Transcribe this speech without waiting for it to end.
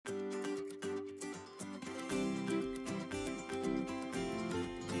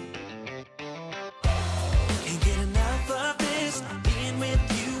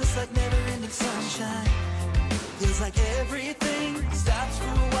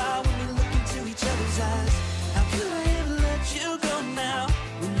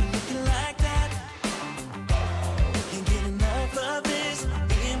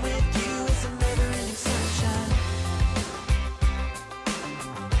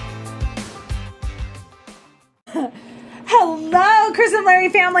Kris and Larry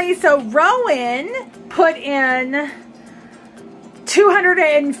family. So Rowan put in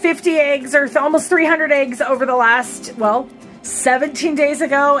 250 eggs, or almost 300 eggs over the last, well, 17 days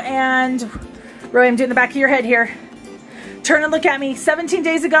ago. And Rowan, I'm doing the back of your head here. Turn and look at me. 17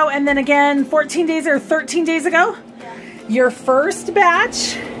 days ago, and then again 14 days or 13 days ago. Yeah. Your first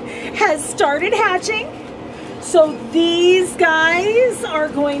batch has started hatching. So these guys are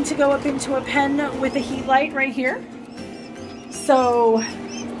going to go up into a pen with a heat light right here. So,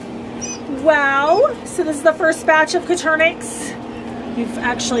 wow. So this is the first batch of Coturnix. We've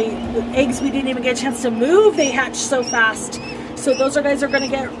actually, the eggs we didn't even get a chance to move. They hatched so fast. So those guys are going to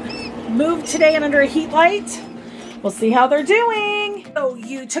get moved today and under a heat light. We'll see how they're doing. So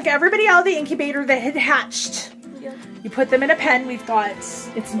you took everybody out of the incubator that had hatched. Yep. You put them in a pen. We've got,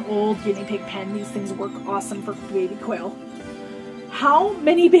 it's an old guinea pig pen. These things work awesome for baby quail. How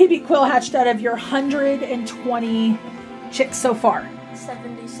many baby quail hatched out of your 120 chicks so far?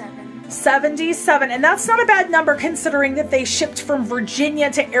 77. 77. And that's not a bad number considering that they shipped from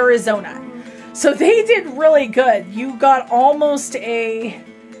Virginia to Arizona. So they did really good. You got almost a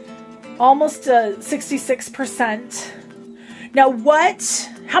 66%. Now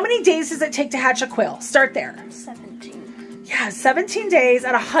how many days does it take to hatch a quail? Start there. 17. Yeah, 17 days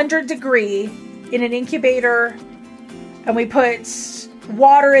at 100 degree in an incubator. And we put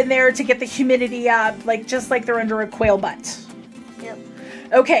water in there to get the humidity up, just like they're under a quail butt. Yep.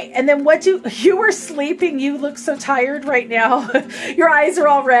 Okay, and then you were sleeping. You look so tired right now. Your eyes are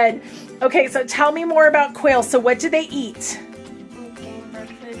all red. Okay, so tell me more about quail. So what do they eat?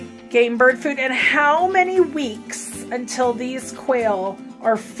 Game bird food. And how many weeks until these quail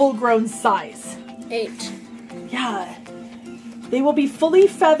are full-grown size? 8. Yeah. They will be fully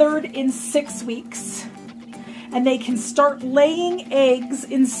feathered in 6 weeks. And they can start laying eggs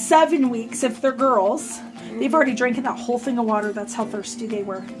in 7 weeks if they're girls. They've already drinking that whole thing of water. That's how thirsty they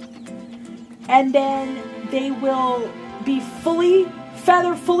were. And then they will be fully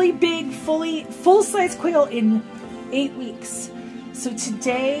feathered, fully big, full-size quail in 8 weeks. So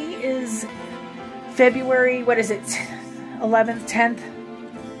today is February, what is it? 11th, 10th,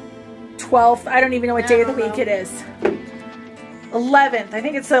 12th. I don't even know what day of the week it is. 11th. I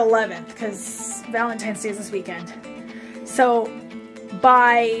think it's the 11th because Valentine's Day is this weekend. So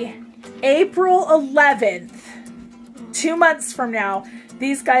by April 11th, 2 months from now,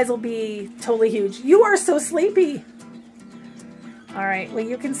 these guys will be totally huge. You are so sleepy. All right. Well,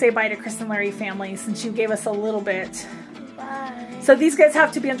 you can say bye to Kris and Larry family since you gave us a little bit. Bye. So these guys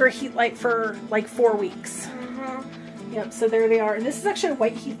have to be under a heat light for like 4 weeks. Mm-hmm. Yep, so there they are. And this is actually a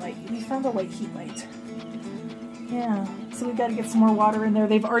white heat light. We found a white heat light. Yeah, so we've got to get some more water in there.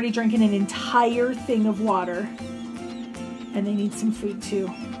 They've already drinking an entire thing of water. And they need some food too.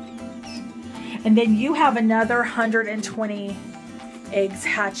 And then you have another 120 eggs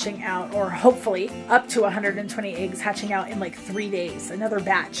hatching out, or hopefully up to 120 eggs hatching out in like 3 days. Another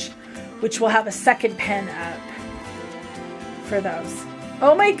batch, which will have a second pen up for those.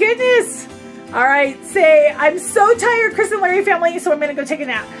 Oh my goodness. All right, say, I'm so tired, Kris and Larry family, so I'm going to go take a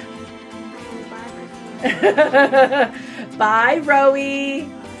nap. Bye. Bye, Rowie.